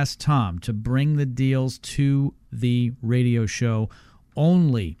have asked Tom to bring the deals to the radio show.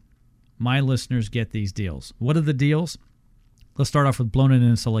 Only my listeners get these deals. What are the deals? Let's start off with blown-in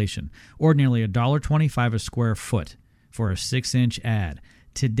insulation. Ordinarily $1.25 a square foot for a 6-inch ad.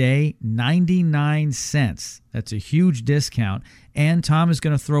 Today, 99 cents. That's a huge discount. And Tom is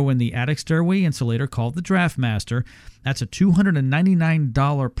going to throw in the attic stairway insulator called the DraftMaster. That's a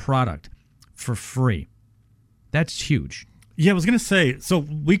 $299 product for free. That's huge. Yeah, I was going to say, so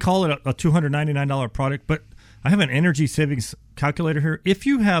we call it a $299 product, but I have an energy savings calculator here. If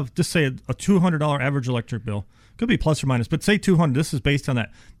you have, just say, a $200 average electric bill, could be plus or minus, but say $200, this is based on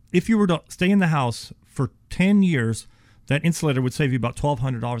that. If you were to stay in the house for 10 years, that insulator would save you about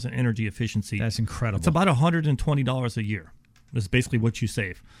 $1,200 in energy efficiency. That's incredible. It's about $120 a year. That's basically what you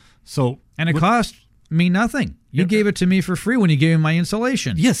save. So, and it cost me nothing. You gave it to me for free when you gave me my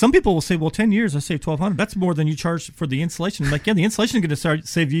insulation. Yeah, some people will say, well, 10 years, I saved $1,200. That's more than you charged for the insulation. I'm like, yeah, the insulation is going to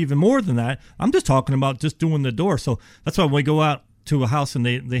save you even more than that. I'm just talking about just doing the door. So that's why when we go out to a house and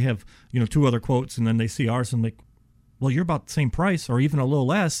they have, two other quotes and then they see ours and like, well, you're about the same price or even a little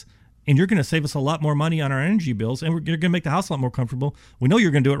less, and you're going to save us a lot more money on our energy bills, and you're going to make the house a lot more comfortable. We know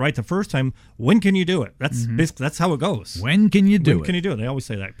you're going to do it right the first time. When can you do it? That's basically, that's how it goes. When can you do it? When can you do it? They always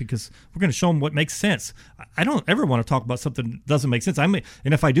say that because we're going to show them what makes sense. I don't ever want to talk about something that doesn't make sense. And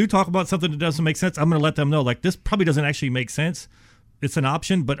if I do talk about something that doesn't make sense, I'm going to let them know, like, this probably doesn't actually make sense. It's an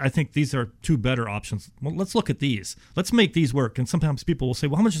option, but I think these are two better options. Well, let's look at these. Let's make these work. And sometimes people will say,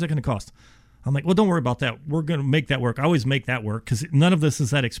 well, how much is that going to cost? I'm like, well, don't worry about that. We're going to make that work. I always make that work because none of this is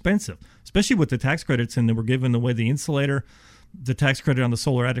that expensive, especially with the tax credits. And then we're giving away the insulator, the tax credit on the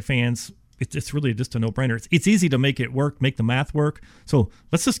solar attic fans. It's really just a no-brainer. It's easy to make it work, make the math work. So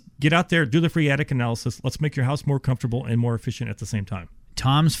let's just get out there, do the free attic analysis. Let's make your house more comfortable and more efficient at the same time.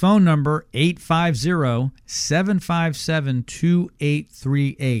 Tom's phone number,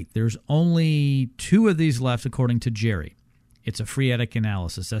 850-757-2838. There's only 2 of these left, according to Jerry. It's a free attic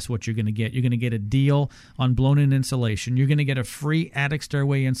analysis. That's what you're going to get. You're going to get a deal on blown-in insulation. You're going to get a free attic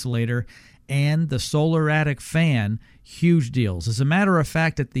stairway insulator and the solar attic fan. Huge deals. As a matter of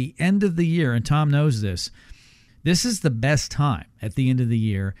fact, at the end of the year, and Tom knows this is the best time at the end of the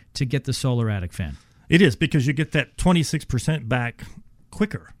year to get the solar attic fan. It is, because you get that 26% back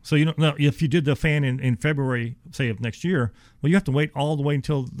quicker. So if you did the fan in February, say, of next year, well, you have to wait all the way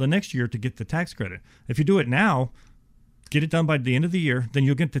until the next year to get the tax credit. If you do it now, get it done by the end of the year, then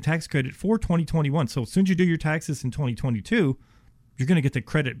you'll get the tax credit for 2021. So as soon as you do your taxes in 2022, you're going to get the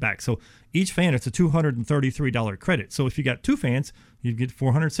credit back. So each fan, it's a $233 credit. So if you got 2 fans, you get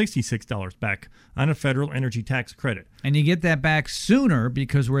 $466 back on a federal energy tax credit. And you get that back sooner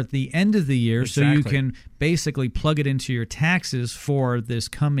because we're at the end of the year, Exactly. So you can basically plug it into your taxes for this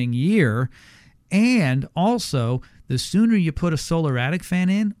coming year. And also, the sooner you put a solar attic fan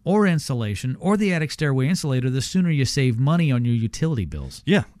in or insulation or the attic stairway insulator, the sooner you save money on your utility bills.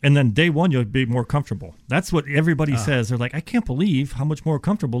 Yeah, and then day one, you'll be more comfortable. That's what everybody says. They're like, I can't believe how much more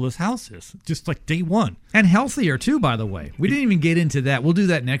comfortable this house is. Just like day one. And healthier, too, by the way. We didn't even get into that. We'll do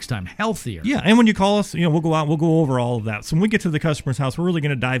that next time. Healthier. Yeah, and when you call us, we'll go out, we'll go over all of that. So when we get to the customer's house, we're really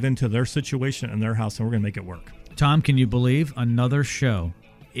going to dive into their situation and their house, and we're going to make it work. Tom, can you believe another show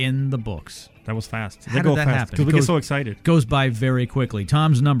in the books? That was fast. How did that happen? Because we get so excited. Goes by very quickly.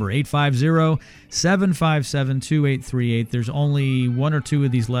 Tom's number, 850-757-2838. There's only 1 or 2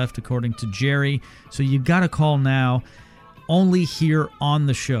 of these left, according to Jerry. So you got to call now, only here on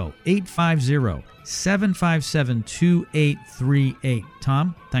the show. 850-757-2838.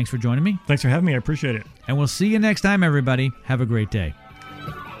 Tom, thanks for joining me. Thanks for having me. I appreciate it. And we'll see you next time, everybody. Have a great day.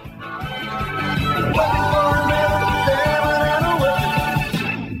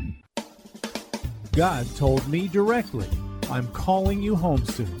 God told me directly, I'm calling you home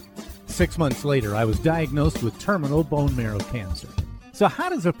soon. 6 months later, I was diagnosed with terminal bone marrow cancer. So how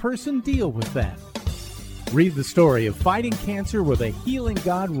does a person deal with that? Read the story of fighting cancer with a healing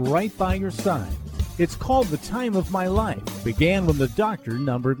God right by your side. It's called The Time of My Life. Began when the doctor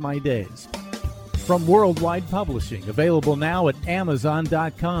numbered my days. From Worldwide Publishing, available now at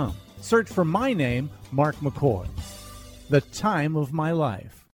Amazon.com. Search for my name, Mark McCoy. The Time of My Life.